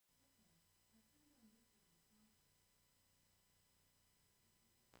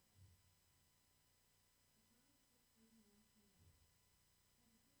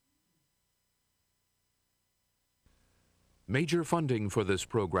Major funding for this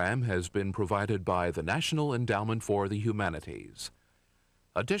program has been provided by the National Endowment for the Humanities.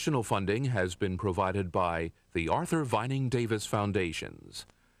 Additional funding has been provided by the Arthur Vining Davis Foundations,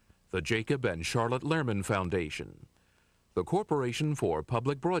 the Jacob and Charlotte Lehrman Foundation, the Corporation for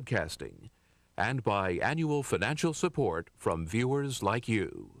Public Broadcasting, and by annual financial support from viewers like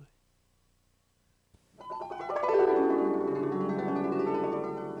you.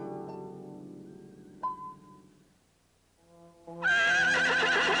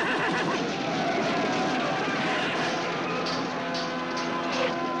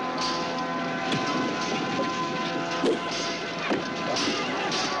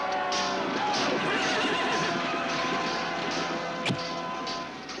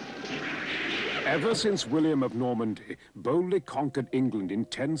 Ever since William of Normandy boldly conquered England in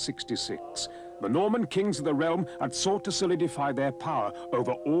 1066, the Norman kings of the realm had sought to solidify their power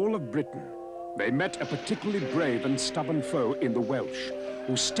over all of Britain. They met a particularly brave and stubborn foe in the Welsh,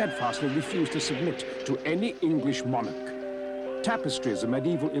 who steadfastly refused to submit to any English monarch. Tapestries and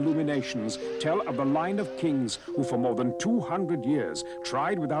medieval illuminations tell of the line of kings who for more than 200 years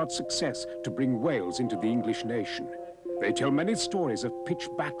tried without success to bring Wales into the English nation. They tell many stories of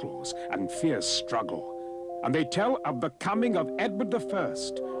pitched battles and fierce struggle. And they tell of the coming of Edward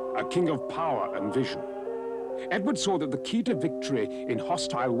I, a king of power and vision. Edward saw that the key to victory in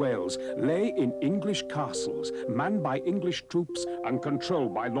hostile Wales lay in English castles, manned by English troops and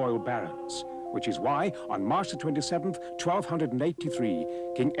controlled by loyal barons. Which is why, on March the 27th, 1283,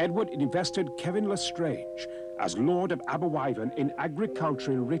 King Edward invested Kevin Lestrange as Lord of Aberwyvon in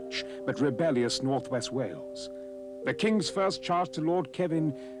agriculturally rich but rebellious northwest Wales. The king's first charge to Lord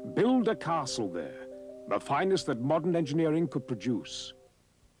Kevin: build a castle there, the finest that modern engineering could produce.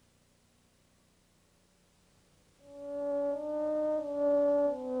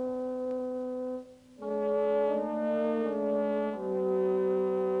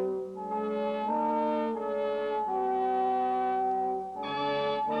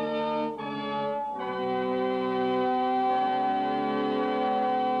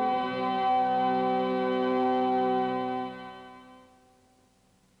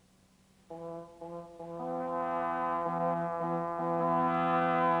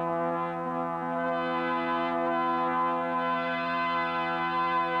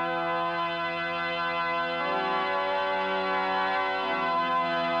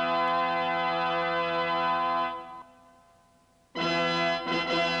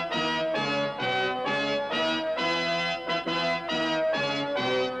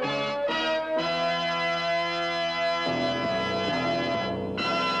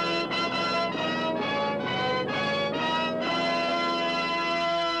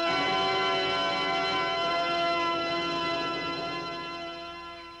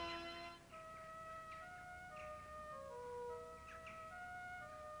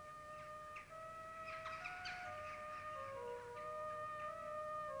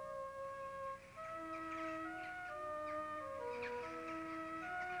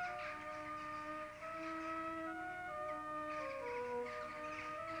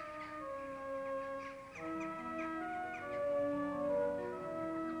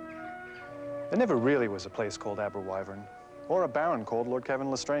 There never really was a place called Aberwyvon, or a baron called Lord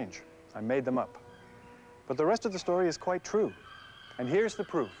Kevin Lestrange. I made them up. But the rest of the story is quite true. And here's the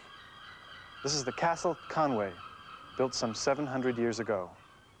proof. This is the Castle Conway, built some 700 years ago.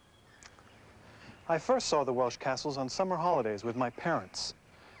 I first saw the Welsh castles on summer holidays with my parents.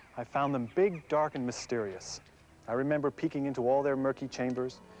 I found them big, dark, and mysterious. I remember peeking into all their murky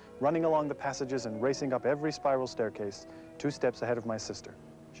chambers, running along the passages and racing up every spiral staircase, 2 steps ahead of my sister.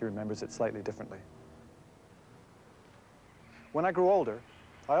 She remembers it slightly differently. When I grew older,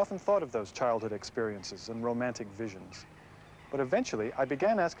 I often thought of those childhood experiences and romantic visions. But eventually, I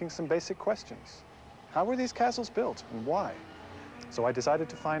began asking some basic questions. How were these castles built, and why? So I decided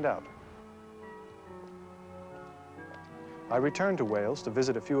to find out. I returned to Wales to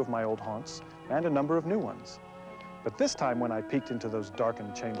visit a few of my old haunts and a number of new ones. But this time, when I peeked into those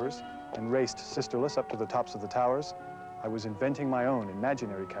darkened chambers and raced sisterless up to the tops of the towers, I was inventing my own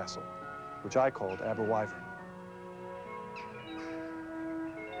imaginary castle, which I called Aberwyvon.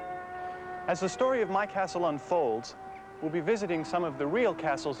 As the story of my castle unfolds, we'll be visiting some of the real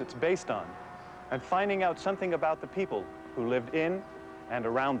castles it's based on and finding out something about the people who lived in and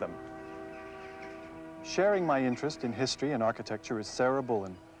around them. Sharing my interest in history and architecture is Sarah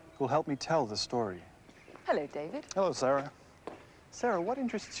Bullen, who will help me tell the story. Hello, David. Hello, Sarah. Sarah, what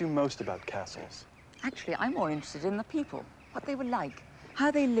interests you most about castles? Actually, I'm more interested in the people, what they were like,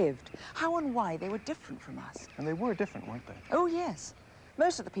 how they lived, how and why they were different from us. And they were different, weren't they? Oh, yes.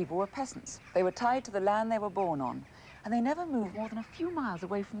 Most of the people were peasants. They were tied to the land they were born on. and they never moved more than a few miles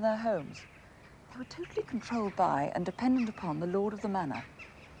away from their homes. They were totally controlled by and dependent upon the lord of the manor.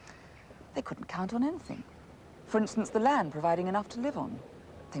 They couldn't count on anything. For instance, the land providing enough to live on.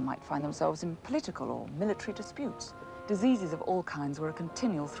 They might find themselves in political or military disputes. Diseases of all kinds were a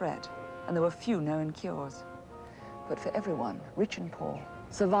continual threat, and there were few known cures. But for everyone, rich and poor,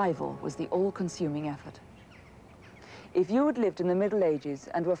 survival was the all-consuming effort. If you had lived in the Middle Ages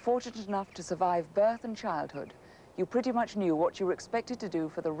and were fortunate enough to survive birth and childhood, you pretty much knew what you were expected to do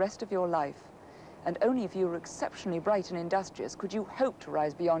for the rest of your life. And only if you were exceptionally bright and industrious could you hope to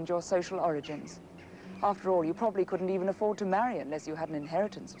rise beyond your social origins. After all, you probably couldn't even afford to marry unless you had an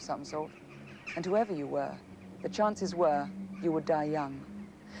inheritance of some sort. And whoever you were, the chances were you would die young.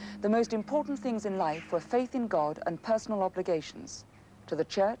 The most important things in life were faith in God and personal obligations. To the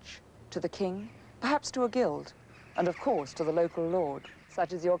church, to the king, perhaps to a guild, and of course to the local lord,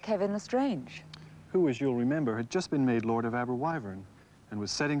 such as your Kevin Lestrange. Who, as you'll remember, had just been made Lord of Aberwyvern and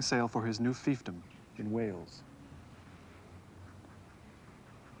was setting sail for his new fiefdom in Wales.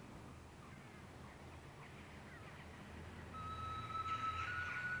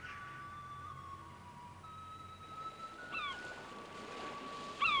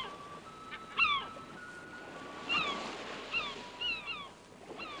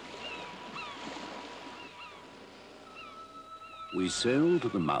 We sailed to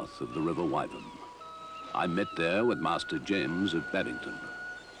the mouth of the River Wyvern. I met there with Master James of Barrington,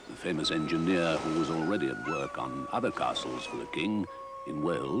 the famous engineer who was already at work on other castles for the king in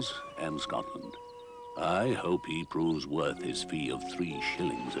Wales and Scotland. I hope he proves worth his fee of 3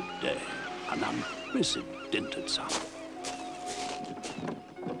 shillings a day, an unprecedented sum.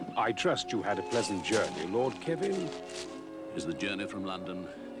 I trust you had a pleasant journey, Lord Kevin. Is the journey from London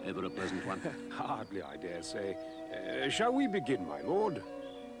ever a pleasant one? Hardly, I dare say. Shall we begin, my lord?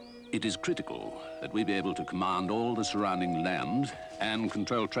 It is critical that we be able to command all the surrounding land and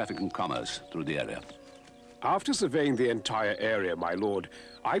control traffic and commerce through the area. After surveying the entire area, my lord,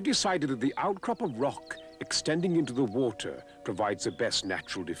 I've decided that the outcrop of rock extending into the water provides the best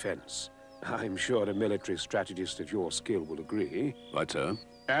natural defense. I'm sure a military strategist of your skill will agree. Right, sir.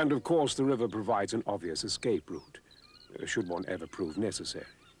 And of course, the river provides an obvious escape route, should one ever prove necessary.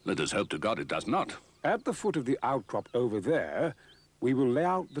 Let us hope to God it does not. At the foot of the outcrop over there, we will lay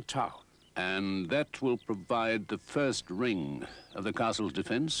out the town. And that will provide the first ring of the castle's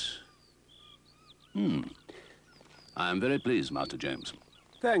defense? I am very pleased, Master James.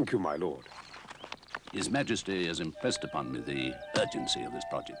 Thank you, my lord. His Majesty has impressed upon me the urgency of this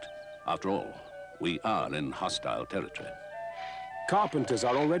project. After all, we are in hostile territory. Carpenters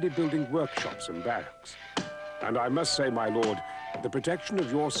are already building workshops and barracks. And I must say, my lord, the protection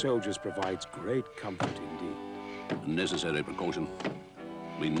of your soldiers provides great comfort indeed. A necessary precaution.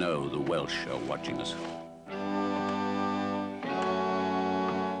 We know the Welsh are watching us.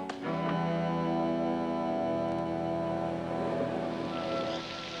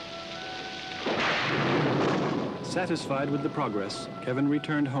 Satisfied with the progress, Kevin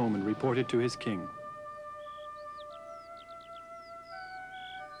returned home and reported to his king.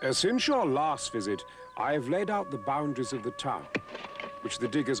 Since your last visit, I have laid out the boundaries of the town, which the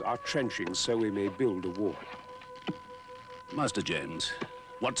diggers are trenching so we may build a wall. Master James,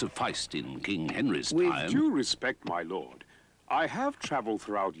 what sufficed in King Henry's With time... due respect, my lord, I have traveled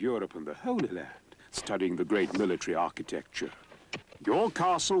throughout Europe and the Holy Land, studying the great military architecture. Your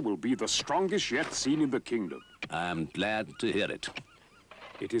castle will be the strongest yet seen in the kingdom. I'm glad to hear it.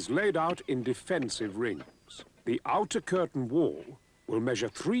 It is laid out in defensive rings. The outer curtain wall will measure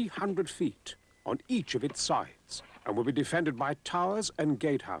 300 feet on each of its sides and will be defended by towers and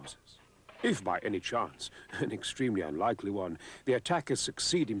gatehouses. If by any chance, an extremely unlikely one, the attackers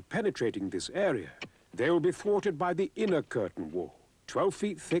succeed in penetrating this area, they will be thwarted by the inner curtain wall, 12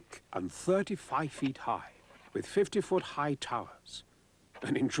 feet thick and 35 feet high, with 50-foot high towers.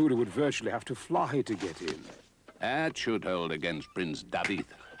 An intruder would virtually have to fly to get in. That should hold against Prince David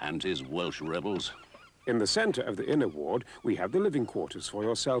and his Welsh rebels. In the center of the inner ward, we have the living quarters for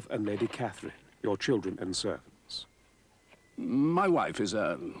yourself and Lady Catherine, your children and servants. My wife is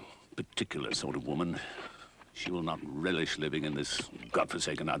a particular sort of woman. She will not relish living in this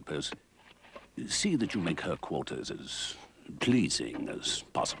godforsaken outpost. See that you make her quarters as pleasing as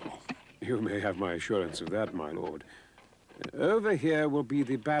possible. You may have my assurance of that, my lord. Over here will be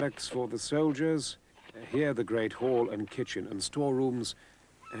the barracks for the soldiers, here the great hall and kitchen and storerooms,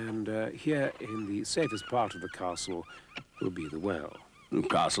 and here in the safest part of the castle will be the well. The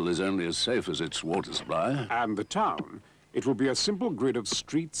castle is only as safe as its water supply. And the town, it will be a simple grid of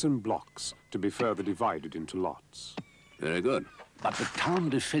streets and blocks to be further divided into lots. Very good. But the town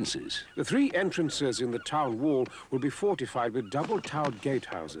defences? The 3 entrances in the town wall will be fortified with double-towered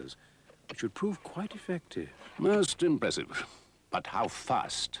gatehouses, which should prove quite effective. Most impressive. But how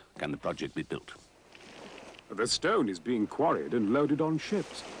fast can the project be built? The stone is being quarried and loaded on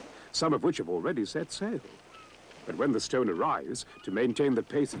ships, some of which have already set sail. But when the stone arrives, to maintain the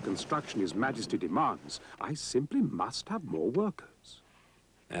pace of construction His Majesty demands, I simply must have more workers.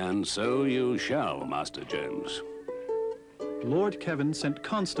 And so you shall, Master James. Lord Kevin sent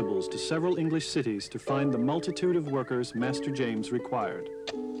constables to several English cities to find the multitude of workers Master James required.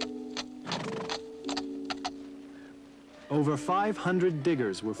 Over 500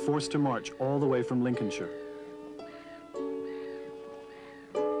 diggers were forced to march all the way from Lincolnshire.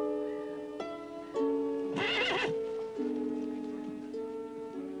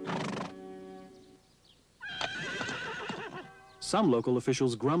 Some local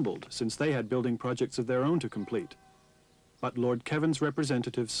officials grumbled, since they had building projects of their own to complete. But Lord Kevin's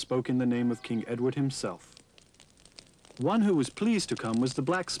representatives spoke in the name of King Edward himself. One who was pleased to come was the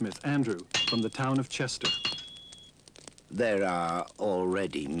blacksmith, Andrew, from the town of Chester. There are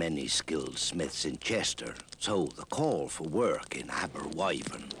already many skilled smiths in Chester, so the call for work in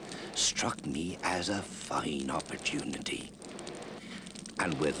Aberwyvern struck me as a fine opportunity.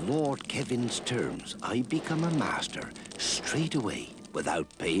 And with Lord Kevin's terms, I become a master straight away without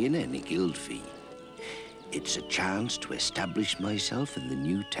paying any guild fee. It's a chance to establish myself in the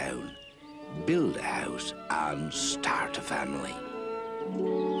new town, build a house, and start a family.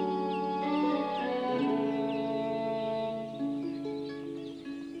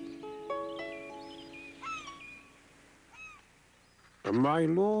 My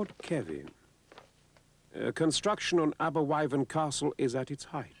Lord Kevin, construction on Aberwyvern Castle is at its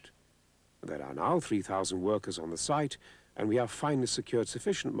height. There are now 3,000 workers on the site, and we have finally secured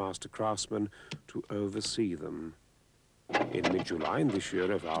sufficient master craftsmen to oversee them. In mid-July this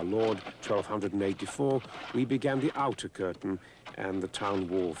year of our Lord 1284, we began the outer curtain and the town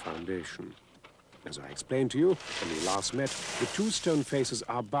wall foundation. As I explained to you when we last met, the 2 stone faces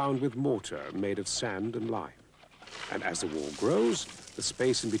are bound with mortar made of sand and lime. And as the wall grows, the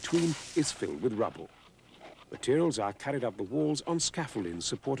space in between is filled with rubble. Materials are carried up the walls on scaffolding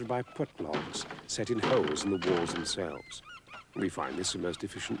supported by put logs set in holes in the walls themselves. We find this the most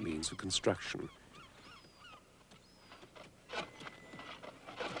efficient means of construction.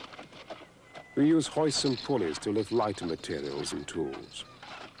 We use hoists and pulleys to lift lighter materials and tools.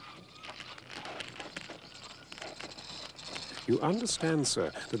 You understand,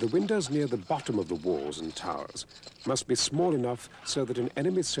 sir, that the windows near the bottom of the walls and towers must be small enough so that an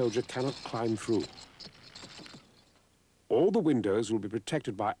enemy soldier cannot climb through. All the windows will be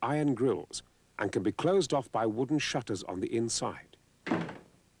protected by iron grills and can be closed off by wooden shutters on the inside.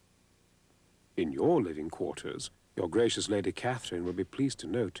 In your living quarters, your gracious Lady Catherine will be pleased to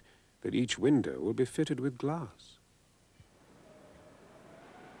note that each window will be fitted with glass.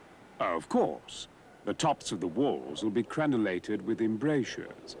 Of course, the tops of the walls will be crenelated with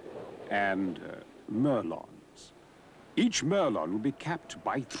embrasures and merlons. Each merlon will be capped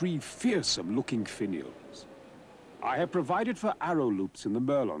by 3 fearsome-looking finials. I have provided for arrow loops in the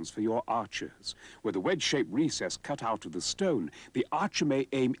merlons for your archers. With a wedge-shaped recess cut out of the stone, the archer may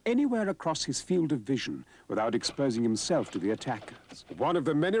aim anywhere across his field of vision without exposing himself to the attackers. One of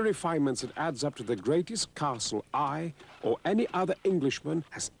the many refinements that adds up to the greatest castle I or any other Englishman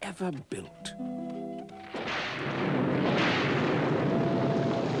has ever built.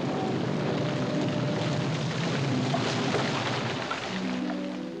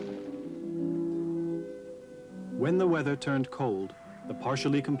 When the weather turned cold, the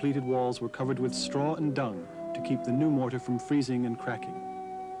partially completed walls were covered with straw and dung to keep the new mortar from freezing and cracking.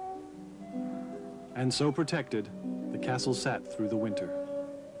 And so protected, the castle sat through the winter.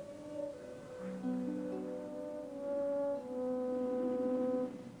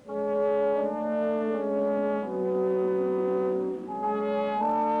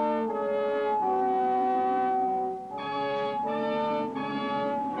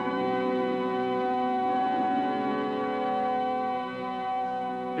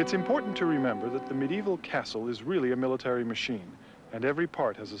 It's important to remember that the medieval castle is really a military machine, and every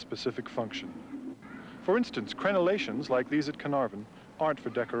part has a specific function. For instance, crenellations like these at Caernarvon aren't for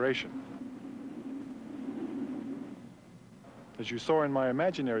decoration. As you saw in my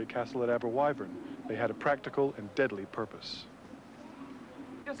imaginary castle at Aberwyvern, they had a practical and deadly purpose.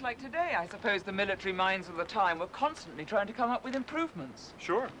 Just like today, I suppose the military minds of the time were constantly trying to come up with improvements.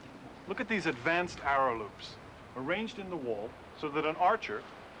 Sure. Look at these advanced arrow loops, arranged in the wall so that an archer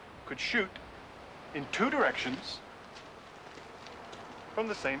could shoot in 2 directions from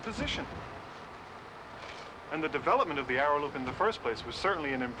the same position. And the development of the arrow loop in the first place was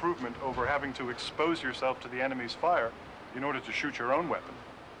certainly an improvement over having to expose yourself to the enemy's fire in order to shoot your own weapon.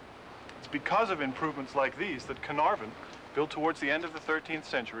 It's because of improvements like these that Caernarvon, built towards the end of the 13th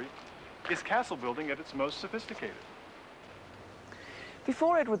century, is castle building at its most sophisticated.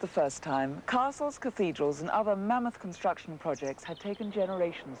 Before Edward I's time, castles, cathedrals, and other mammoth construction projects had taken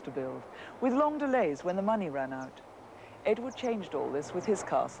generations to build, with long delays when the money ran out. Edward changed all this with his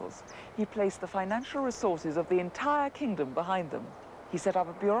castles. He placed the financial resources of the entire kingdom behind them. He set up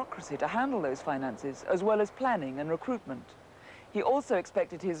a bureaucracy to handle those finances, as well as planning and recruitment. He also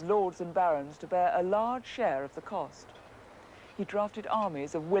expected his lords and barons to bear a large share of the cost. He drafted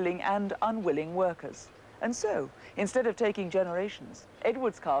armies of willing and unwilling workers. And so, instead of taking generations,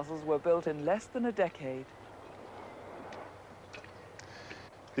 Edward's castles were built in less than a decade.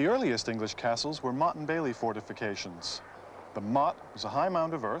 The earliest English castles were motte and bailey fortifications. The motte was a high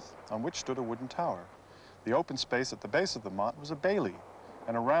mound of earth on which stood a wooden tower. The open space at the base of the motte was a bailey,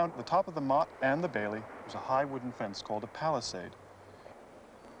 and around the top of the motte and the bailey was a high wooden fence called a palisade.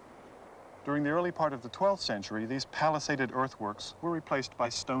 During the early part of the 12th century, these palisaded earthworks were replaced by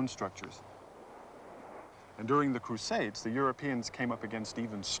stone structures. And during the Crusades, the Europeans came up against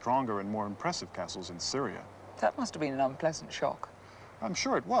even stronger and more impressive castles in Syria. That must have been an unpleasant shock. I'm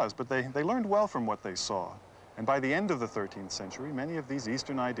sure it was, but they learned well from what they saw. And by the end of the 13th century, many of these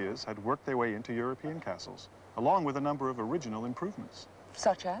Eastern ideas had worked their way into European castles, along with a number of original improvements.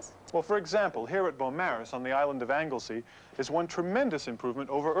 Such as? Well, for example, here at Beaumaris on the island of Anglesey is one tremendous improvement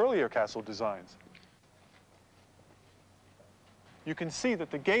over earlier castle designs. You can see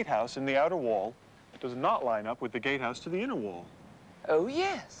that the gatehouse in the outer wall does not line up with the gatehouse to the inner wall. Oh,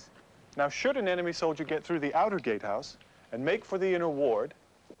 yes. Now, should an enemy soldier get through the outer gatehouse and make for the inner ward...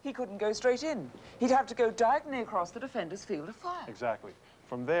 He couldn't go straight in. He'd have to go diagonally across the defender's field of fire. Exactly.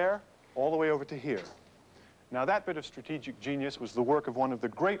 From there, all the way over to here. Now, that bit of strategic genius was the work of one of the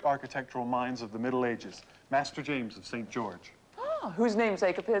great architectural minds of the Middle Ages, Master James of St. George. Ah, whose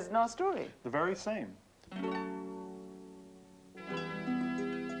namesake appears in our story. The very same.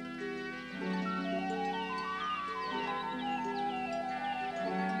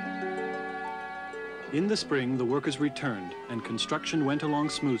 In the spring, the workers returned, and construction went along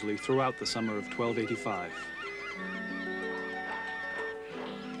smoothly throughout the summer of 1285.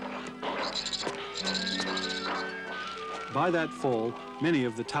 By that fall, many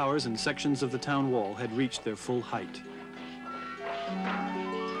of the towers and sections of the town wall had reached their full height.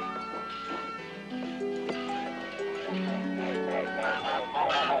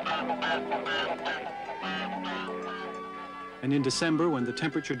 And in December, when the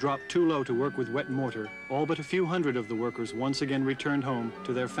temperature dropped too low to work with wet mortar, all but a few hundred of the workers once again returned home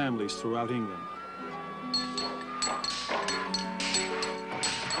to their families throughout England.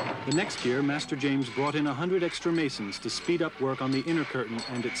 The next year, Master James brought in 100 extra masons to speed up work on the inner curtain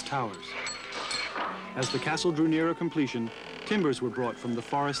and its towers. As the castle drew nearer completion, timbers were brought from the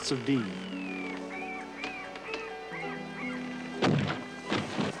forests of Dean.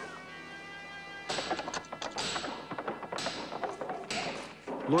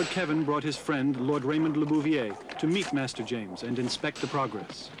 Lord Kevin brought his friend, Lord Raymond Le Bouvier, to meet Master James and inspect the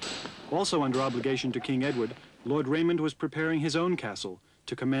progress. Also under obligation to King Edward, Lord Raymond was preparing his own castle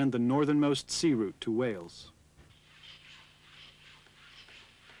to command the northernmost sea route to Wales.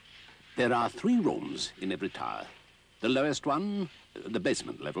 There are 3 rooms in every tower. The lowest one, the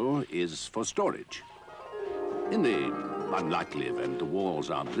basement level, is for storage. In the unlikely event the walls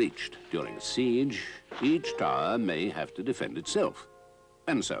are breached during a siege, each tower may have to defend itself,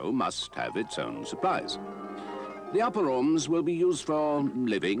 and so must have its own supplies. The upper rooms will be used for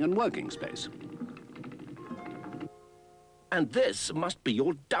living and working space. And this must be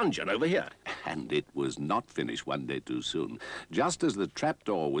your dungeon over here. And it was not finished one day too soon. Just as the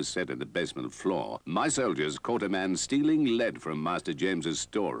trapdoor was set in the basement floor, my soldiers caught a man stealing lead from Master James's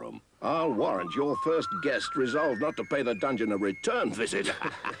storeroom. I'll warrant your first guest resolved not to pay the dungeon a return visit.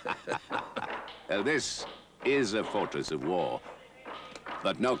 This is a fortress of war.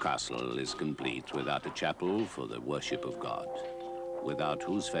 But no castle is complete without a chapel for the worship of God, without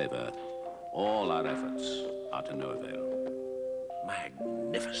whose favor all our efforts are to no avail.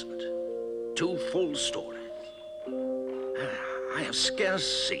 Magnificent. 2 full stories. I have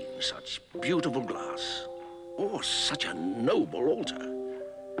scarce seen such beautiful glass, or such a noble altar.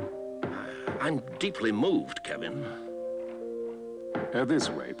 I'm deeply moved, Kevin. This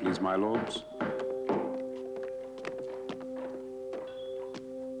way, please, my lords.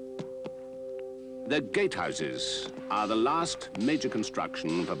 The gatehouses are the last major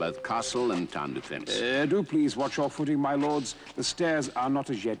construction for both castle and town defense. Do please watch your footing, my lords. The stairs are not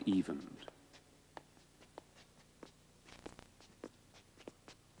as yet evened.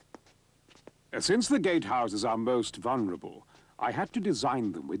 Since the gatehouses are most vulnerable, I had to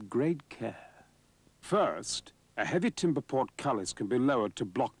design them with great care. First, a heavy timber portcullis can be lowered to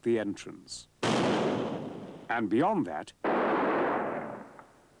block the entrance. And beyond that,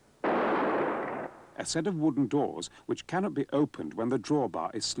 a set of wooden doors which cannot be opened when the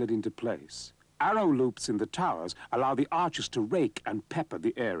drawbar is slid into place. Arrow loops in the towers allow the archers to rake and pepper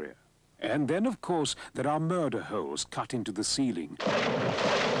the area. And then, of course, there are murder holes cut into the ceiling,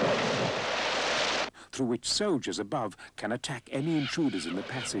 through which soldiers above can attack any intruders in the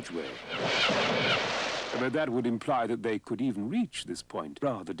passageway. But that would imply that they could even reach this point.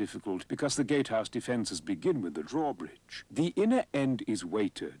 Rather difficult, because the gatehouse defenses begin with the drawbridge. The inner end is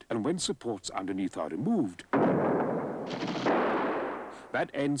weighted, and when supports underneath are removed, that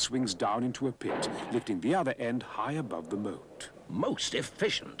end swings down into a pit, lifting the other end high above the moat. Most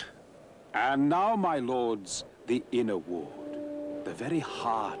efficient. And now, my lords, the inner ward, the very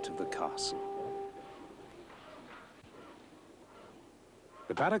heart of the castle.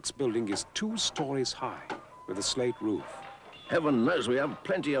 The barracks building is 2 stories high, with a slate roof. Heaven knows we have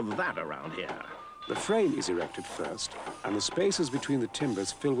plenty of that around here. The frame is erected first, and the spaces between the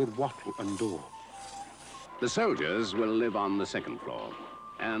timbers fill with wattle and daub. The soldiers will live on the 2nd floor,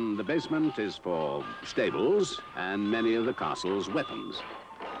 and the basement is for stables and many of the castle's weapons.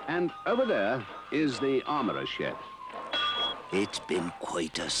 And over there is the armorer's shed. It's been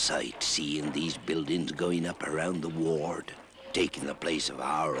quite a sight seeing these buildings going up around the ward, taking the place of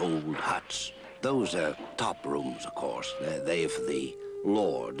our old huts. Those are top rooms, of course. They're for the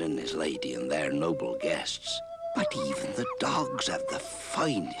lord and his lady and their noble guests. But even the dogs have the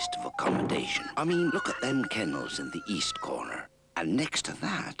finest of accommodation. I mean, look at them kennels in the east corner. And next to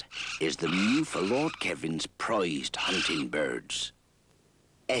that is the mew for Lord Kevin's prized hunting birds.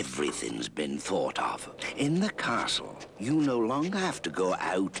 Everything's been thought of. In the castle, you no longer have to go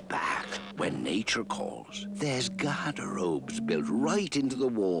out back when nature calls. There's garderobes built right into the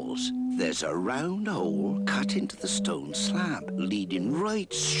walls. There's a round hole cut into the stone slab, leading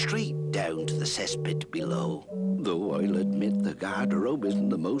right straight down to the cesspit below. Though I'll admit the garderobe isn't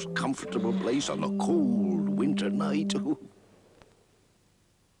the most comfortable place on a cold winter night.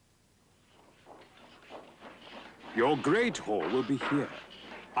 Your great hall will be here.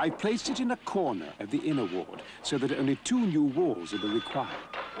 I placed it in a corner of the inner ward so that only 2 new walls will be required.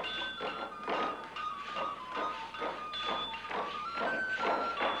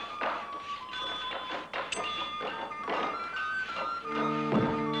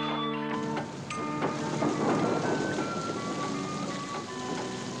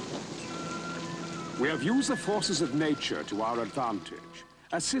 We have used the forces of nature to our advantage.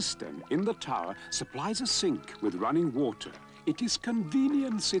 A cistern in the tower supplies a sink with running water. It is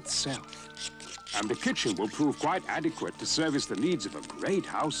convenience itself. And the kitchen will prove quite adequate to service the needs of a great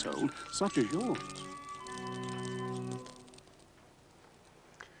household such as yours.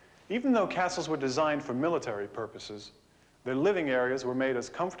 Even though castles were designed for military purposes, their living areas were made as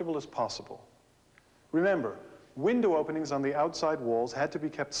comfortable as possible. Remember, window openings on the outside walls had to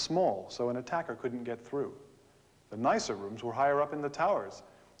be kept small so an attacker couldn't get through. The nicer rooms were higher up in the towers,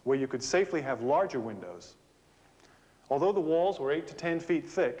 where you could safely have larger windows. Although the walls were 8 to 10 feet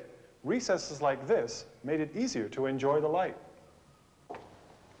thick, recesses like this made it easier to enjoy the light.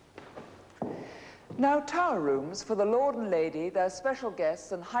 Now, tower rooms for the lord and lady, their special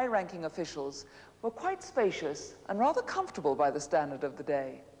guests and high-ranking officials were quite spacious and rather comfortable by the standard of the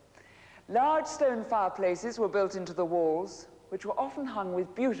day. Large stone fireplaces were built into the walls, which were often hung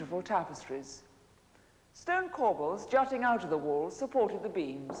with beautiful tapestries. Stone corbels jutting out of the walls supported the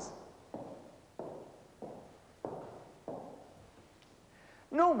beams.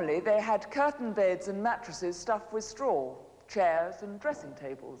 Normally, they had curtain beds and mattresses stuffed with straw, chairs and dressing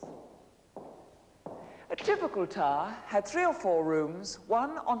tables. A typical tower had 3 or 4 rooms,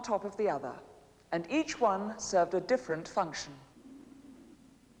 one on top of the other, and each one served a different function.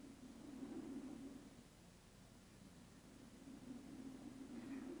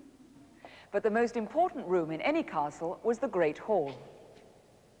 But the most important room in any castle was the Great Hall.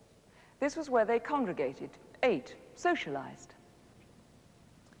 This was where they congregated, ate, socialized.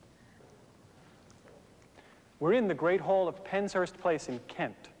 We're in the Great Hall of Penshurst Place in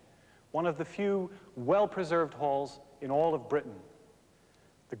Kent, one of the few well-preserved halls in all of Britain.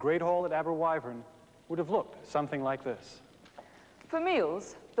 The Great Hall at Aberwyvern would have looked something like this. For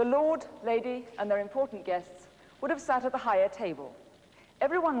meals, the lord, lady, and their important guests would have sat at the higher table.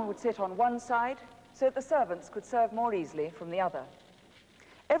 Everyone would sit on one side so that the servants could serve more easily from the other.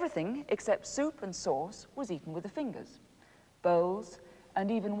 Everything except soup and sauce was eaten with the fingers. Bowls and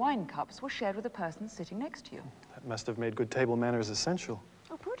even wine cups were shared with the person sitting next to you. That must have made good table manners essential.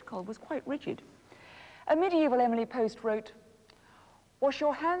 Oh, protocol. protocol was quite rigid. A medieval Emily Post wrote, "Wash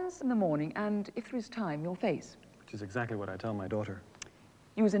your hands in the morning and, if there is time, your face. Which is exactly what I tell my daughter.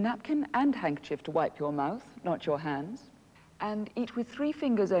 Use a napkin and handkerchief to wipe your mouth, not your hands. And eat with 3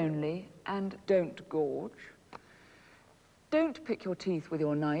 fingers only, and don't gorge. Don't pick your teeth with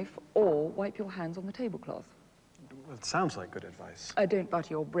your knife or wipe your hands on the tablecloth. Well, it sounds like good advice. Don't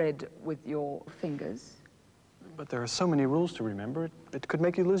butter your bread with your fingers. But there are so many rules to remember, it could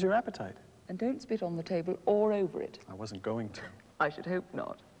make you lose your appetite. And don't spit on the table or over it. I wasn't going to. I should hope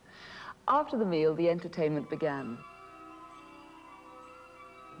not. After the meal, the entertainment began.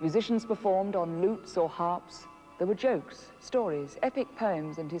 Musicians performed on lutes or harps. There were jokes, stories, epic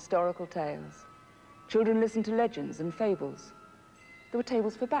poems, and historical tales. Children listened to legends and fables. There were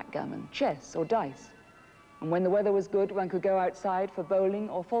tables for backgammon, chess, or dice. And when the weather was good, one could go outside for bowling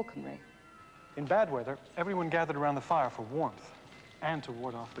or falconry. In bad weather, everyone gathered around the fire for warmth and to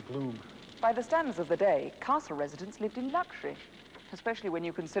ward off the gloom. By the standards of the day, castle residents lived in luxury, especially when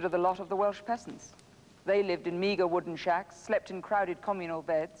you consider the lot of the Welsh peasants. They lived in meager wooden shacks, slept in crowded communal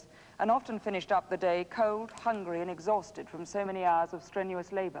beds, and often finished up the day cold, hungry, and exhausted from so many hours of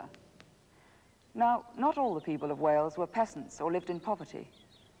strenuous labor. Now, not all the people of Wales were peasants or lived in poverty,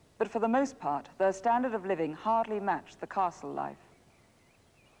 but for the most part, their standard of living hardly matched the castle life.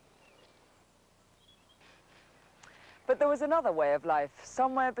 But there was another way of life,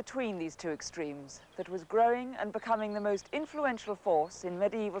 somewhere between these two extremes, that was growing and becoming the most influential force in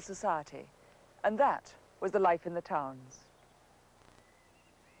medieval society, and that was the life in the towns.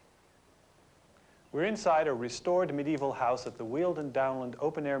 We're inside a restored medieval house at the Weald and Downland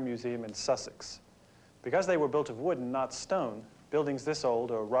Open Air Museum in Sussex. Because they were built of wood and not stone, buildings this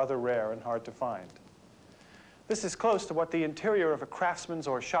old are rather rare and hard to find. This is close to what the interior of a craftsman's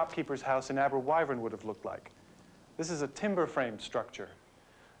or shopkeeper's house in Aberwyvern would have looked like. This is a timber-framed structure,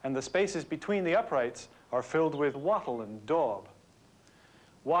 and the spaces between the uprights are filled with wattle and daub.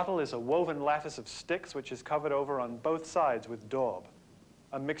 Wattle is a woven lattice of sticks which is covered over on both sides with daub,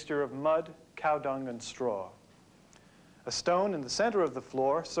 a mixture of mud, cow dung, and straw. A stone in the center of the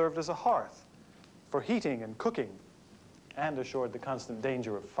floor served as a hearth for heating and cooking, and assured the constant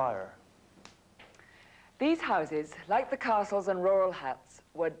danger of fire. These houses, like the castles and rural huts,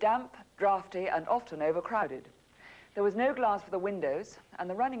 were damp, draughty, and often overcrowded. There was no glass for the windows, and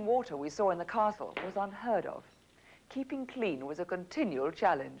the running water we saw in the castle was unheard of. Keeping clean was a continual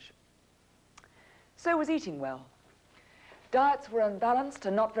challenge. So was eating well. Diets were unbalanced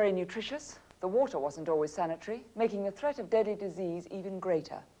and not very nutritious. The water wasn't always sanitary, making the threat of deadly disease even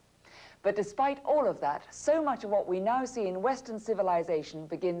greater. But despite all of that, so much of what we now see in Western civilization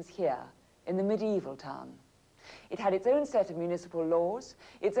begins here, in the medieval town. It had its own set of municipal laws,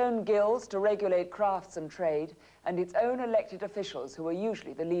 its own guilds to regulate crafts and trade, and its own elected officials who were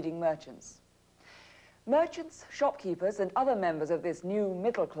usually the leading merchants. Merchants, shopkeepers, and other members of this new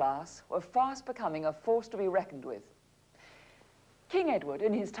middle class were fast becoming a force to be reckoned with. King Edward,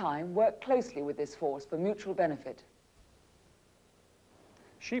 in his time, worked closely with this force for mutual benefit.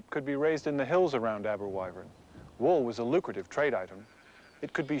 Sheep could be raised in the hills around Aberwyvern. Wool was a lucrative trade item.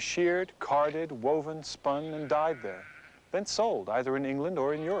 It could be sheared, carded, woven, spun, and dyed there, then sold either in England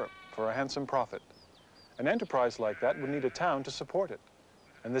or in Europe for a handsome profit. An enterprise like that would need a town to support it,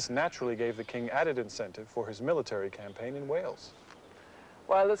 and this naturally gave the king added incentive for his military campaign in Wales.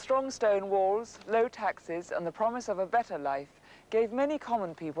 While the strong stone walls, low taxes, and the promise of a better life gave many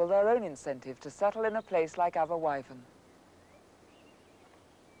common people their own incentive to settle in a place like Aberwyvern.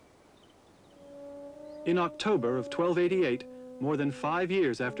 In October of 1288, more than 5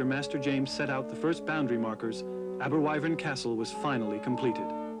 years after Master James set out the first boundary markers, Aberwyvern Castle was finally completed.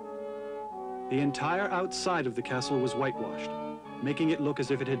 The entire outside of the castle was whitewashed, making it look as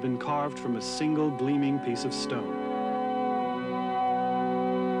if it had been carved from a single gleaming piece of stone.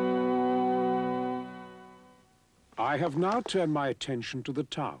 I have now turned my attention to the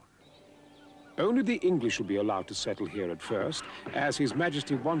town. Only the English will be allowed to settle here at first, as His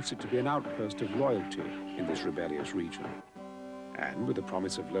Majesty wants it to be an outpost of royalty in this rebellious region. And with the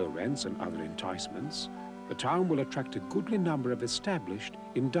promise of low rents and other enticements, the town will attract a goodly number of established,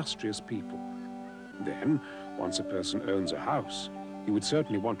 industrious people. Then, once a person owns a house, he would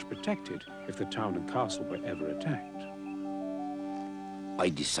certainly want to protect it if the town and castle were ever attacked. I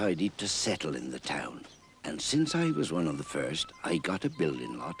decided to settle in the town. And since I was one of the first, I got a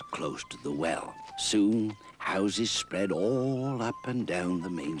building lot close to the well. Soon, houses spread all up and down the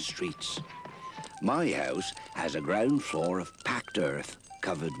main streets. My house has a ground floor of packed earth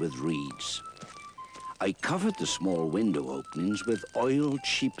covered with reeds. I covered the small window openings with oiled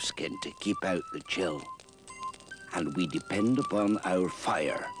sheepskin to keep out the chill. And we depend upon our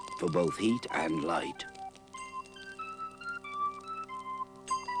fire for both heat and light.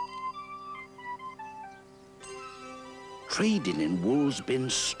 Trading in wool's been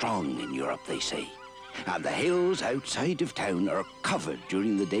strong in Europe, they say, and the hills outside of town are covered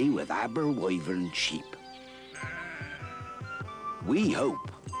during the day with aber wyvern sheep. We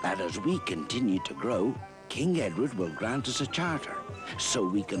hope that as we continue to grow, King Edward will grant us a charter, so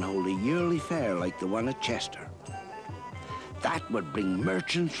we can hold a yearly fair like the one at Chester. That would bring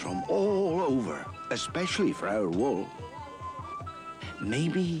merchants from all over, especially for our wool.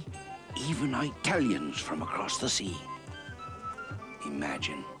 Maybe even Italians from across the sea.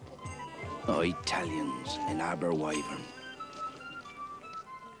 Imagine, Italians in Aberwyvern.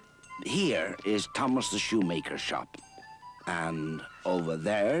 Here is Thomas the shoemaker's shop. And over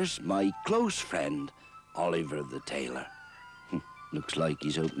there's my close friend, Oliver the tailor. Looks like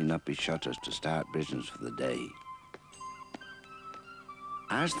he's opening up his shutters to start business for the day.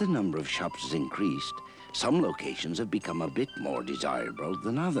 As the number of shops has increased, some locations have become a bit more desirable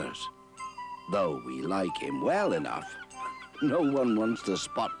than others. Though we like him well enough, no one wants to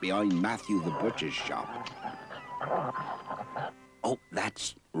spot behind Matthew the butcher's shop. Oh,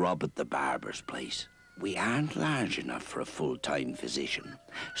 that's Robert the barber's place. We aren't large enough for a full-time physician,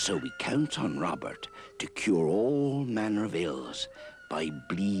 so we count on Robert to cure all manner of ills by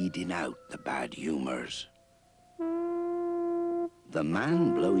bleeding out the bad humours. The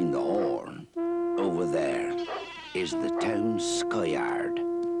man blowing the horn over there is the town skyard,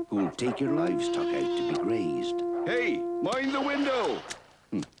 who'll take your livestock out to be grazed. Hey, mind the window!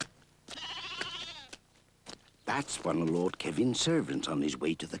 That's one of Lord Kevin's servants on his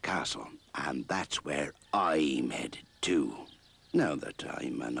way to the castle. And that's where I'm headed to, now that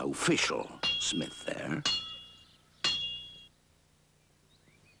I'm an official smith there.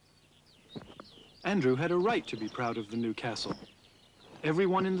 Andrew had a right to be proud of the new castle.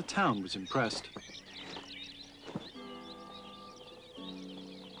 Everyone in the town was impressed.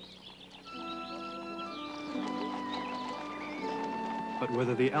 But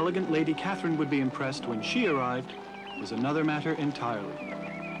whether the elegant Lady Catherine would be impressed when she arrived was another matter entirely.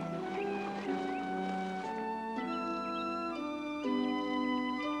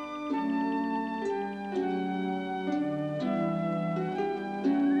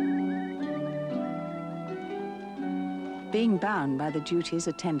 Being bound by the duties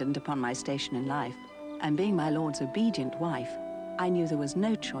attendant upon my station in life, and being my lord's obedient wife, I knew there was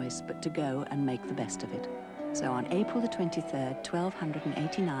no choice but to go and make the best of it. So on April the 23rd,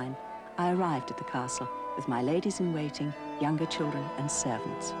 1289, I arrived at the castle with my ladies-in-waiting, younger children and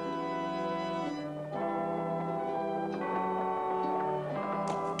servants.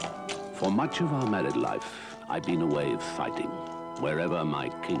 For much of our married life, I've been away fighting, wherever my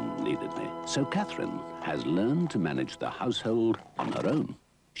king needed me. So Catherine has learned to manage the household on her own.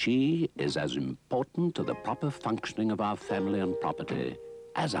 She is as important to the proper functioning of our family and property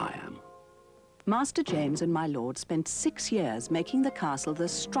as I am. Master James and my lord spent 6 years making the castle the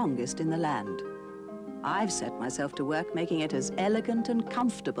strongest in the land. I've set myself to work making it as elegant and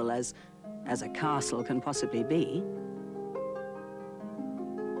comfortable as a castle can possibly be.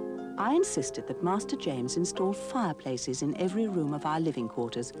 I insisted that Master James install fireplaces in every room of our living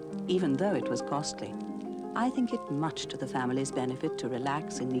quarters, even though it was costly. I think it much to the family's benefit to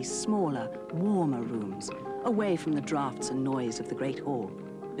relax in these smaller, warmer rooms, away from the drafts and noise of the great hall,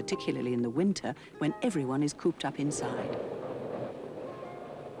 particularly in the winter when everyone is cooped up inside.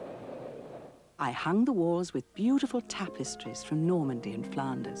 I hung the walls with beautiful tapestries from Normandy and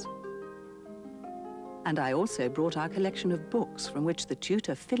Flanders. And I also brought our collection of books from which the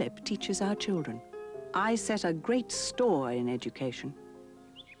tutor Philip teaches our children. I set a great store in education.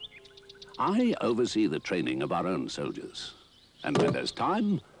 I oversee the training of our own soldiers, and when there's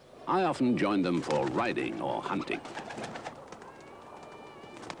time, I often join them for riding or hunting.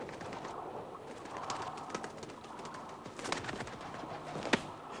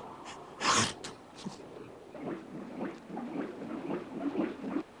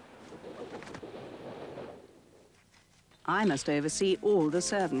 I must oversee all the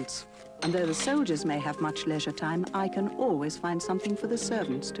servants. And though the soldiers may have much leisure time, I can always find something for the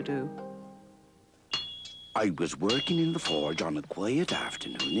servants to do. I was working in the forge on a quiet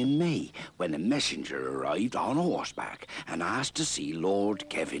afternoon in May when a messenger arrived on horseback and asked to see Lord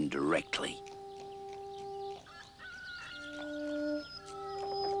Kevin directly.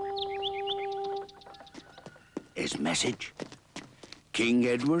 His message? King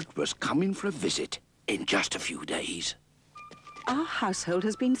Edward was coming for a visit in just a few days. Our household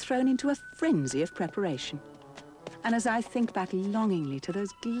has been thrown into a frenzy of preparation. And as I think back longingly to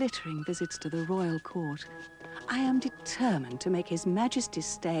those glittering visits to the royal court, I am determined to make His Majesty's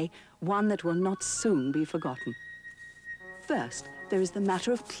stay one that will not soon be forgotten. First, there is the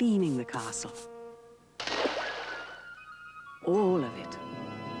matter of cleaning the castle. All of it.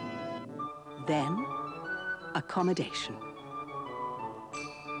 Then, accommodation.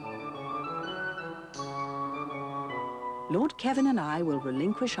 Lord Kevin and I will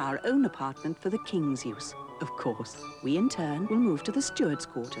relinquish our own apartment for the King's use. Of course, we in turn will move to the steward's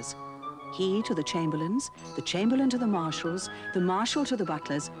quarters. He to the Chamberlain's, the Chamberlain to the Marshal's, the Marshal to the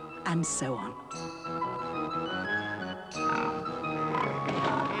butler's, and so on.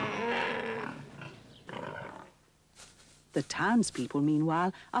 The townspeople,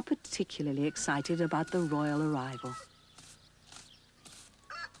 meanwhile, are particularly excited about the royal arrival.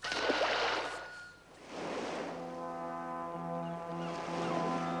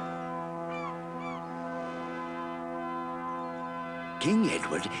 King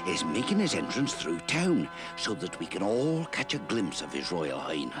Edward is making his entrance through town so that we can all catch a glimpse of His Royal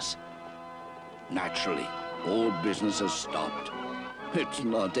Highness. Naturally, all business has stopped. It's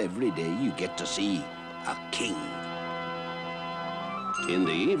not every day you get to see a king. In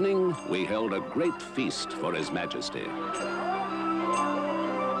the evening, we held a great feast for His Majesty.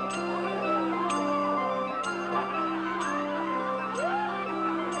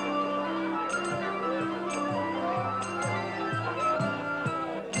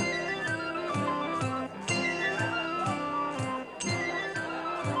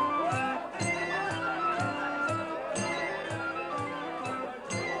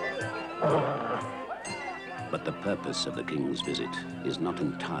 But the purpose of the King's visit is not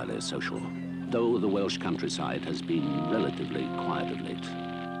entirely social, though the Welsh countryside has been relatively quiet of late.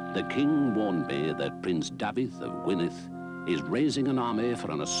 The King warned me that Prince David of Gwynedd is raising an army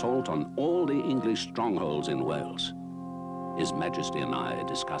for an assault on all the English strongholds in Wales. His Majesty and I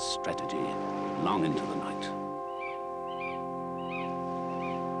discussed strategy long into the night.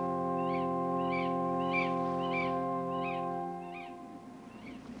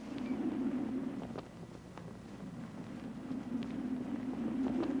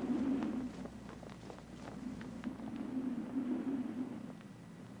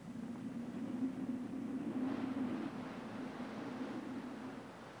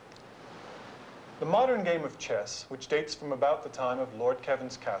 The modern game of chess, which dates from about the time of Lord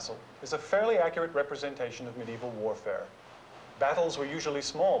Kevin's castle, is a fairly accurate representation of medieval warfare. Battles were usually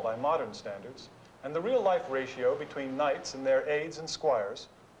small by modern standards, and the real-life ratio between knights and their aides and squires,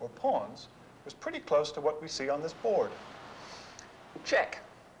 or pawns, was pretty close to what we see on this board. Check.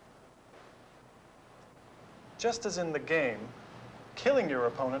 Just as in the game, killing your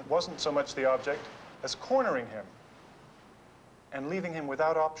opponent wasn't so much the object as cornering him and leaving him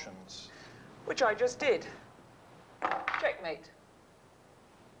without options. Which I just did. Checkmate.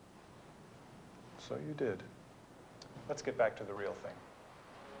 So you did. Let's get back to the real thing.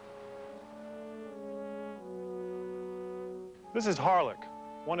 This is Harlech,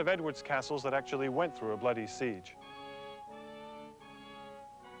 one of Edward's castles that actually went through a bloody siege.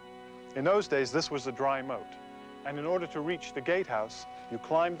 In those days, this was a dry moat. And in order to reach the gatehouse, you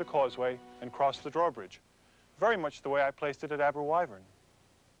climbed the causeway and crossed the drawbridge. Very much the way I placed it at Aberwyvern.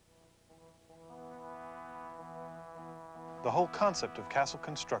 The whole concept of castle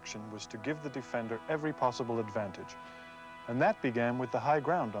construction was to give the defender every possible advantage. And that began with the high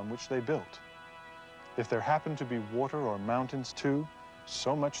ground on which they built. If there happened to be water or mountains too,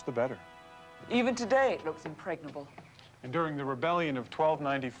 so much the better. Even today it looks impregnable. And during the rebellion of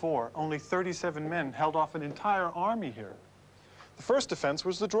 1294, only 37 men held off an entire army here. The first defense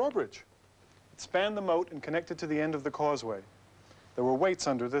was the drawbridge. It spanned the moat and connected to the end of the causeway. There were weights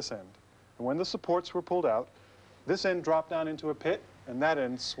under this end. And when the supports were pulled out, this end dropped down into a pit, and that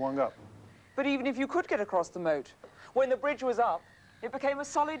end swung up. But even if you could get across the moat, when the bridge was up, it became a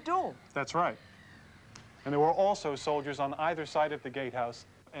solid door. That's right. And there were also soldiers on either side of the gatehouse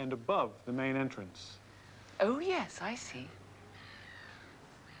and above the main entrance. Oh, yes, I see.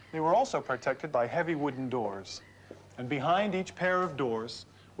 They were also protected by heavy wooden doors. And behind each pair of doors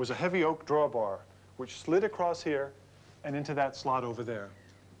was a heavy oak drawbar, which slid across here and into that slot over there.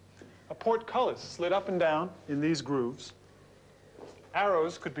 A portcullis slid up and down in these grooves.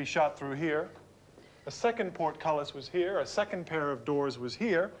 Arrows could be shot through here. A second portcullis was here, a second pair of doors was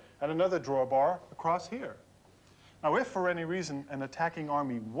here, and another drawbar across here. Now, if for any reason an attacking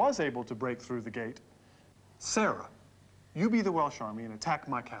army was able to break through the gate, Sarah, you be the Welsh army and attack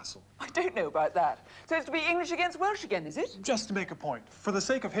my castle. I don't know about that. So it's to be English against Welsh again, is it? Just to make a point, for the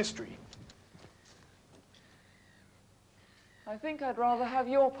sake of history. I think I'd rather have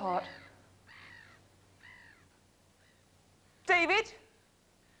your part. David?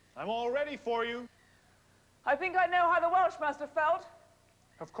 I'm all ready for you. I think I know how the Welsh must have felt.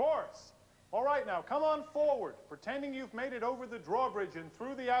 Of course. All right, now, come on forward, pretending you've made it over the drawbridge and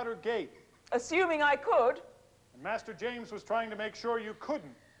through the outer gate. Assuming I could. And Master James was trying to make sure you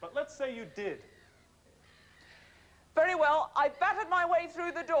couldn't, but let's say you did. Very well, I battered my way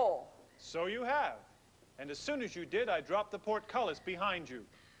through the door. So you have. And as soon as you did, I dropped the portcullis behind you.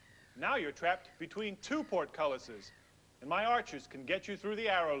 Now you're trapped between two portcullises, and my archers can get you through the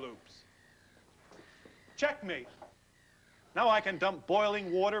arrow loops. Checkmate. Now I can dump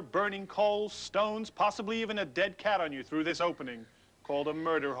boiling water, burning coals, stones, possibly even a dead cat on you through this opening, called a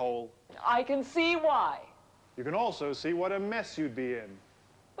murder hole. I can see why. You can also see what a mess you'd be in.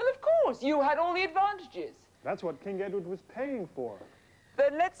 Well, of course, you had all the advantages. That's what King Edward was paying for.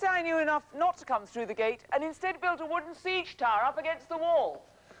 Then let's say I knew enough not to come through the gate and instead built a wooden siege tower up against the wall.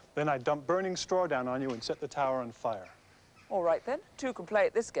 Then I'd dump burning straw down on you and set the tower on fire. All right, then. Two can play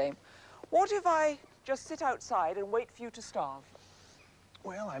at this game. What if I just sit outside and wait for you to starve?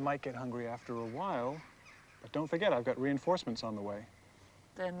 Well, I might get hungry after a while, but don't forget I've got reinforcements on the way.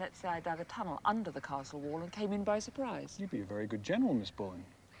 Then let's say I dug a tunnel under the castle wall and came in by surprise. You'd be a very good general, Miss Bullen.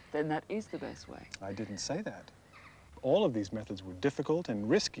 Then that is the best way. I didn't say that. All of these methods were difficult and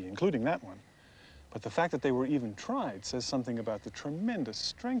risky, including that one. But the fact that they were even tried says something about the tremendous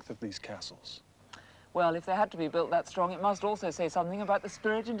strength of these castles. Well, if they had to be built that strong, it must also say something about the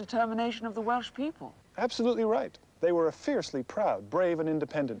spirit and determination of the Welsh people. Absolutely right. They were a fiercely proud, brave, and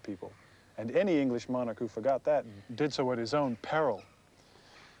independent people. And any English monarch who forgot that did so at his own peril.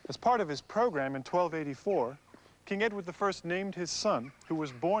 As part of his program in 1284, King Edward I named his son, who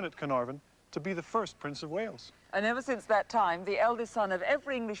was born at Caernarvon, to be the first Prince of Wales. And ever since that time, the eldest son of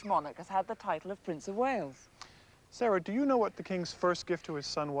every English monarch has had the title of Prince of Wales. Sarah, do you know what the king's first gift to his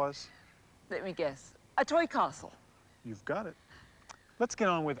son was? Let me guess. A toy castle. You've got it. Let's get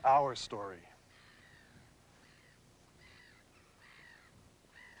on with our story.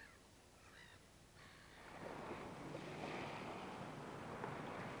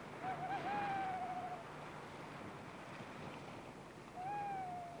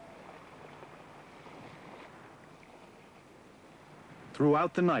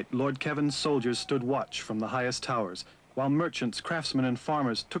 Throughout the night, Lord Kevin's soldiers stood watch from the highest towers, while merchants, craftsmen, and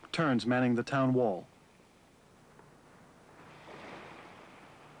farmers took turns manning the town wall.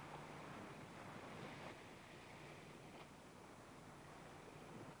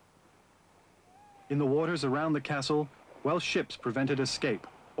 In the waters around the castle, Welsh ships prevented escape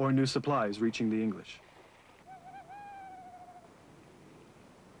or new supplies reaching the English.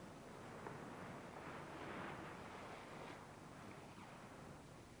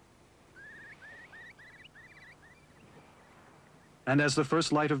 And as the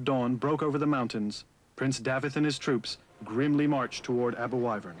first light of dawn broke over the mountains, Prince Davith and his troops grimly marched toward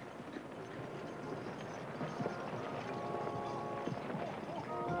Aberwyvern.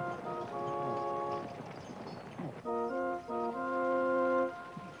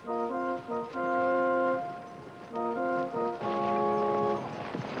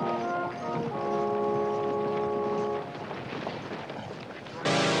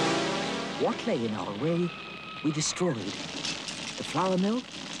 What lay in our way, we destroyed. The flour mill,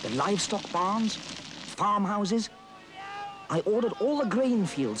 the livestock barns, farmhouses. I ordered all the grain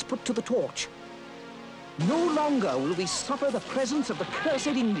fields put to the torch. No longer will we suffer the presence of the cursed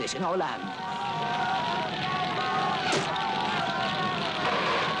English in our land.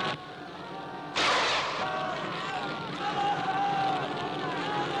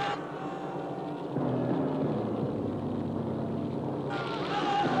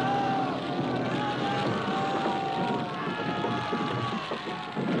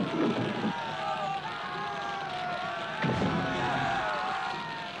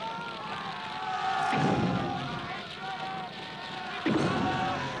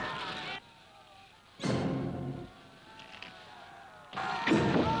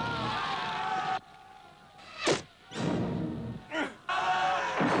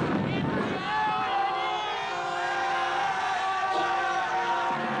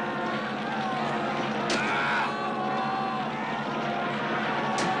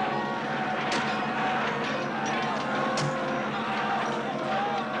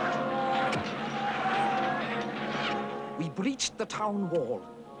 Breached the town wall.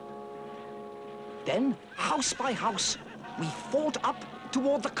 Then, house by house, we fought up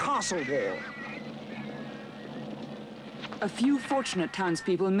toward the castle wall. A few fortunate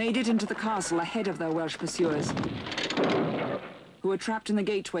townspeople made it into the castle ahead of their Welsh pursuers, who were trapped in the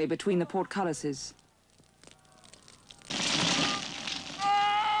gateway between the portcullises.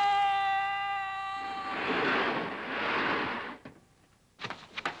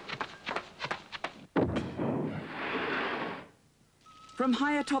 From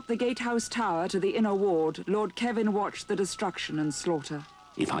high atop the gatehouse tower to the inner ward, Lord Kevin watched the destruction and slaughter.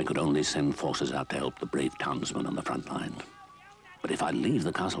 If I could only send forces out to help the brave townsmen on the front line. But if I leave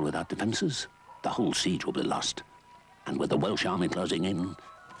the castle without defenses, the whole siege will be lost. And with the Welsh army closing in,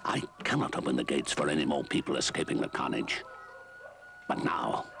 I cannot open the gates for any more people escaping the carnage. But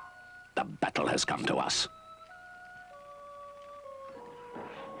now, the battle has come to us.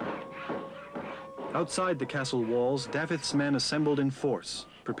 Outside the castle walls, Dafydd's men assembled in force,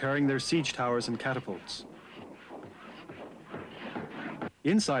 preparing their siege towers and catapults.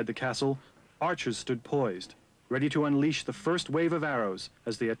 Inside the castle, archers stood poised, ready to unleash the first wave of arrows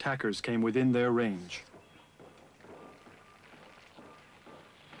as the attackers came within their range.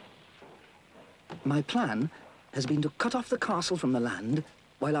 My plan has been to cut off the castle from the land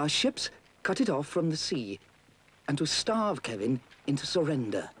while our ships cut it off from the sea, and to starve Kevin into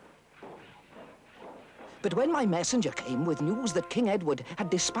surrender. But when my messenger came with news that King Edward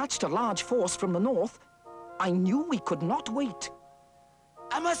had dispatched a large force from the north, I knew we could not wait.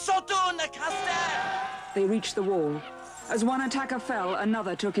 They reached the wall. As one attacker fell,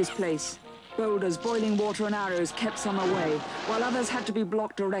 another took his place. Boulders, boiling water and arrows kept some away, while others had to be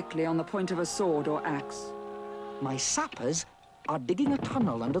blocked directly on the point of a sword or axe. My sappers are digging a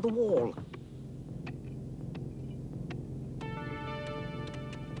tunnel under the wall.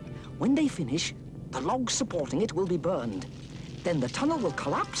 When they finish, the logs supporting it will be burned. Then the tunnel will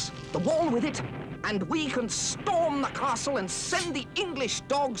collapse, the wall with it, and we can storm the castle and send the English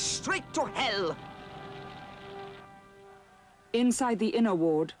dogs straight to hell. Inside the inner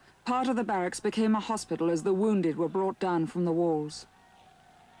ward, part of the barracks became a hospital as the wounded were brought down from the walls.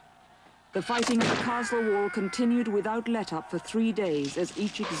 The fighting at the castle wall continued without let-up for 3 days as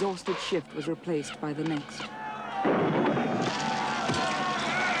each exhausted shift was replaced by the next.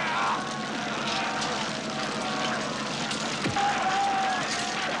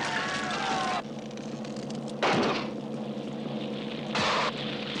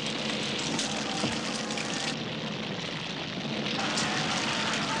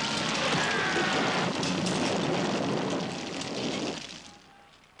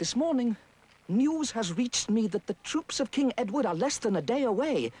 This morning, news has reached me that the troops of King Edward are less than a day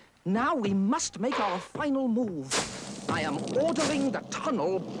away. Now we must make our final move. I am ordering the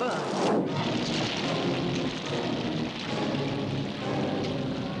tunnel burned.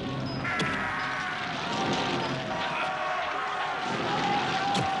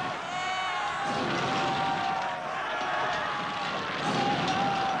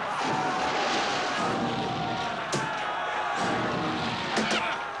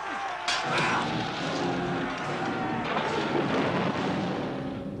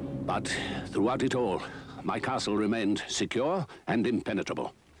 But throughout it all, my castle remained secure and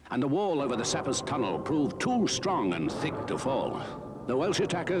impenetrable. And the wall over the Sappers' Tunnel proved too strong and thick to fall. The Welsh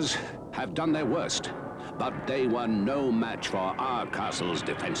attackers have done their worst, but they were no match for our castle's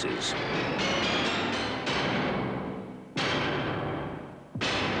defenses.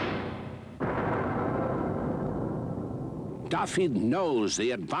 Dafydd knows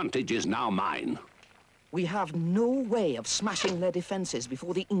the advantage is now mine. We have no way of smashing their defenses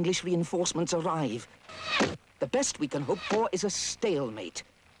before the English reinforcements arrive. The best we can hope for is a stalemate,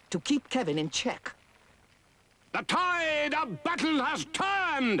 to keep Kevin in check. The tide of battle has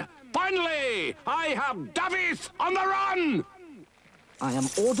turned! Finally, I have Dafydd on the run! I am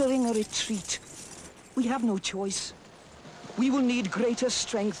ordering a retreat. We have no choice. We will need greater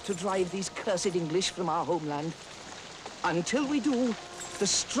strength to drive these cursed English from our homeland. Until we do, the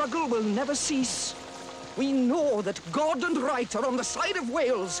struggle will never cease. We know that God and right are on the side of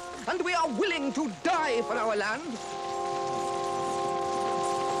Wales, and we are willing to die for our land.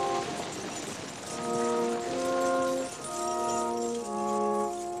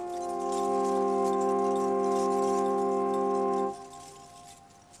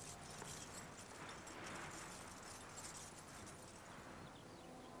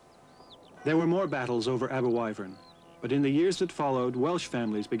 There were more battles over Aberwyvern, but in the years that followed, Welsh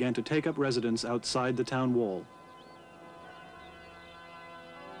families began to take up residence outside the town wall.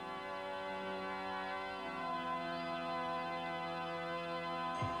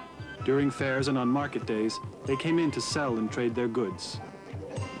 During fairs and on market days, they came in to sell and trade their goods.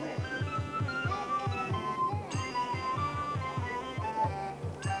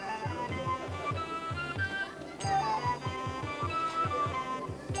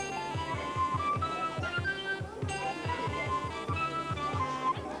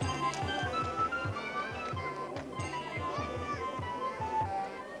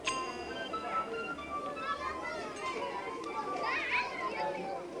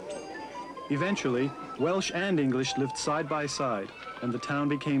 Eventually, Welsh and English lived side by side, and the town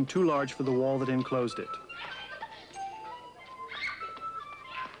became too large for the wall that enclosed it.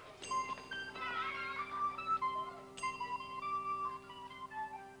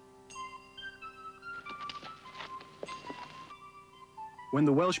 When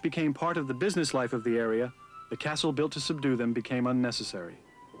the Welsh became part of the business life of the area, the castle built to subdue them became unnecessary.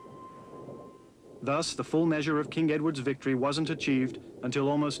 Thus, the full measure of King Edward's victory wasn't achieved until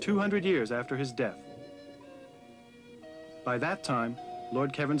almost 200 years after his death. By that time,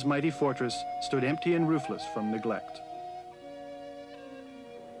 Lord Kevern's mighty fortress stood empty and roofless from neglect.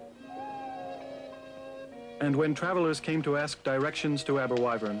 And when travelers came to ask directions to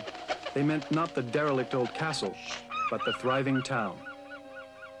Aberwyvern, they meant not the derelict old castle, but the thriving town.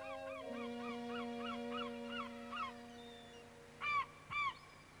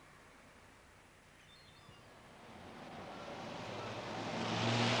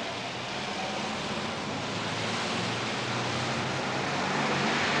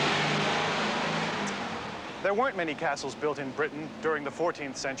 There weren't many castles built in Britain during the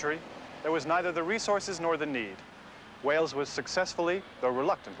 14th century. There was neither the resources nor the need. Wales was successfully, though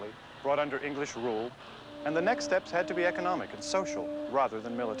reluctantly, brought under English rule, and the next steps had to be economic and social rather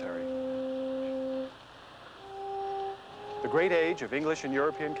than military. The great age of English and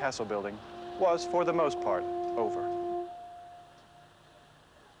European castle building was, for the most part, over.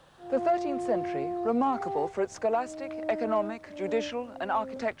 The 13th century, remarkable for its scholastic, economic, judicial, and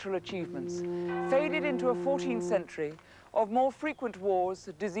architectural achievements, faded into a 14th century of more frequent wars,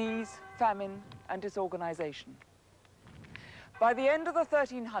 disease, famine, and disorganization. By the end of the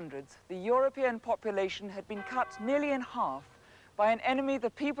 1300s, the European population had been cut nearly in half by an enemy the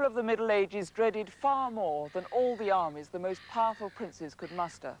people of the Middle Ages dreaded far more than all the armies the most powerful princes could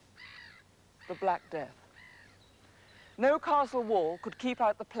muster: the Black Death. No castle wall could keep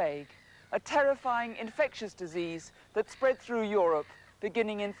out the plague, a terrifying infectious disease that spread through Europe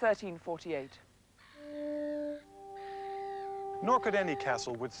beginning in 1348. Nor could any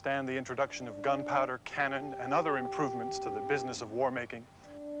castle withstand the introduction of gunpowder, cannon, and other improvements to the business of war-making.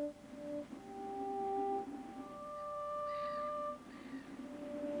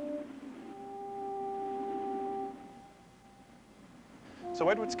 So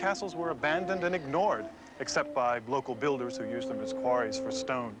Edward's castles were abandoned and ignored, except by local builders who used them as quarries for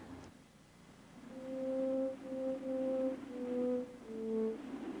stone.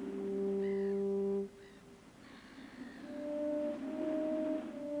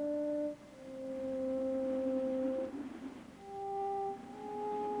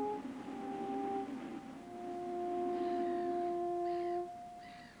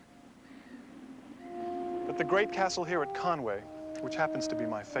 But the great castle here at Conway, which happens to be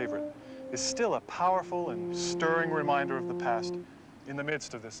my favorite, is still a powerful and stirring reminder of the past in the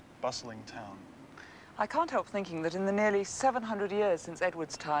midst of this bustling town. I can't help thinking that in the nearly 700 years since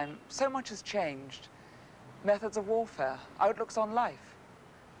Edward's time, so much has changed. Methods of warfare, outlooks on life.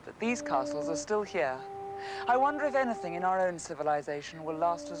 But these castles are still here. I wonder if anything in our own civilization will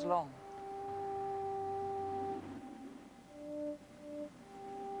last as long.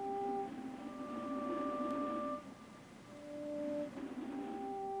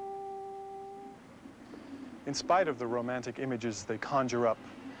 In spite of the romantic images they conjure up,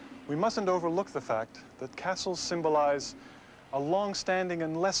 we mustn't overlook the fact that castles symbolize a long-standing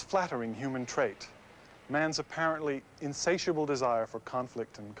and less flattering human trait, man's apparently insatiable desire for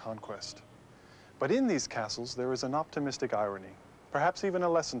conflict and conquest. But in these castles, there is an optimistic irony, perhaps even a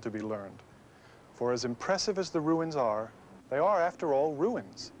lesson to be learned. For as impressive as the ruins are, they are, after all,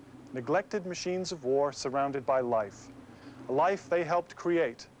 ruins, neglected machines of war surrounded by life, a life they helped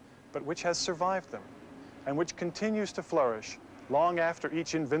create, but which has survived them, and which continues to flourish long after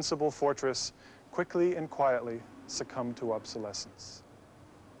each invincible fortress quickly and quietly succumbed to obsolescence.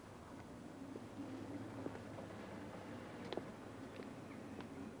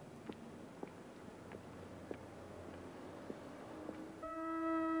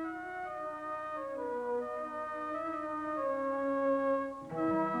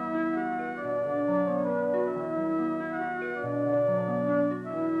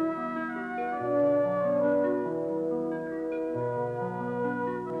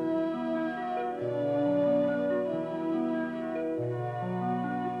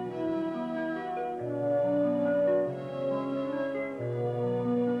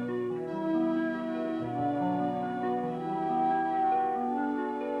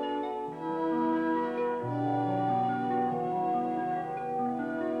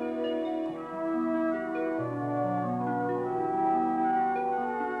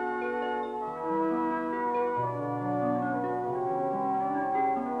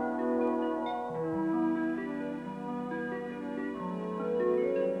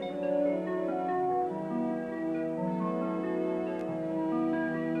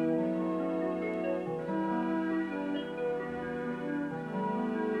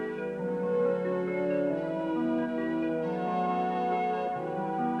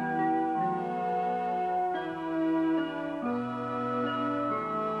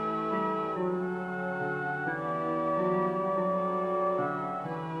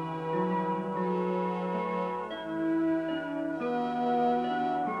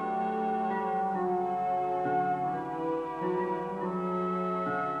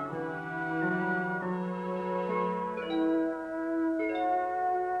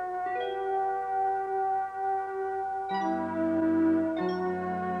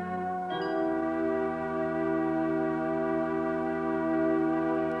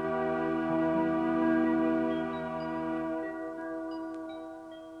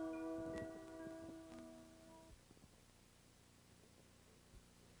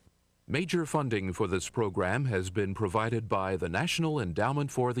 Major funding for this program has been provided by the National Endowment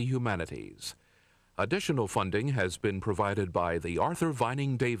for the Humanities. Additional funding has been provided by the Arthur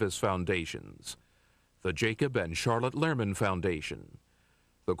Vining Davis Foundations, the Jacob and Charlotte Lehrman Foundation,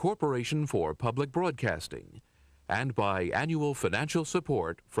 the Corporation for Public Broadcasting, and by annual financial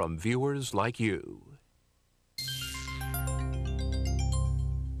support from viewers like you.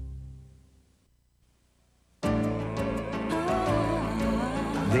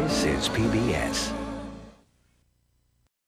 This is PBS.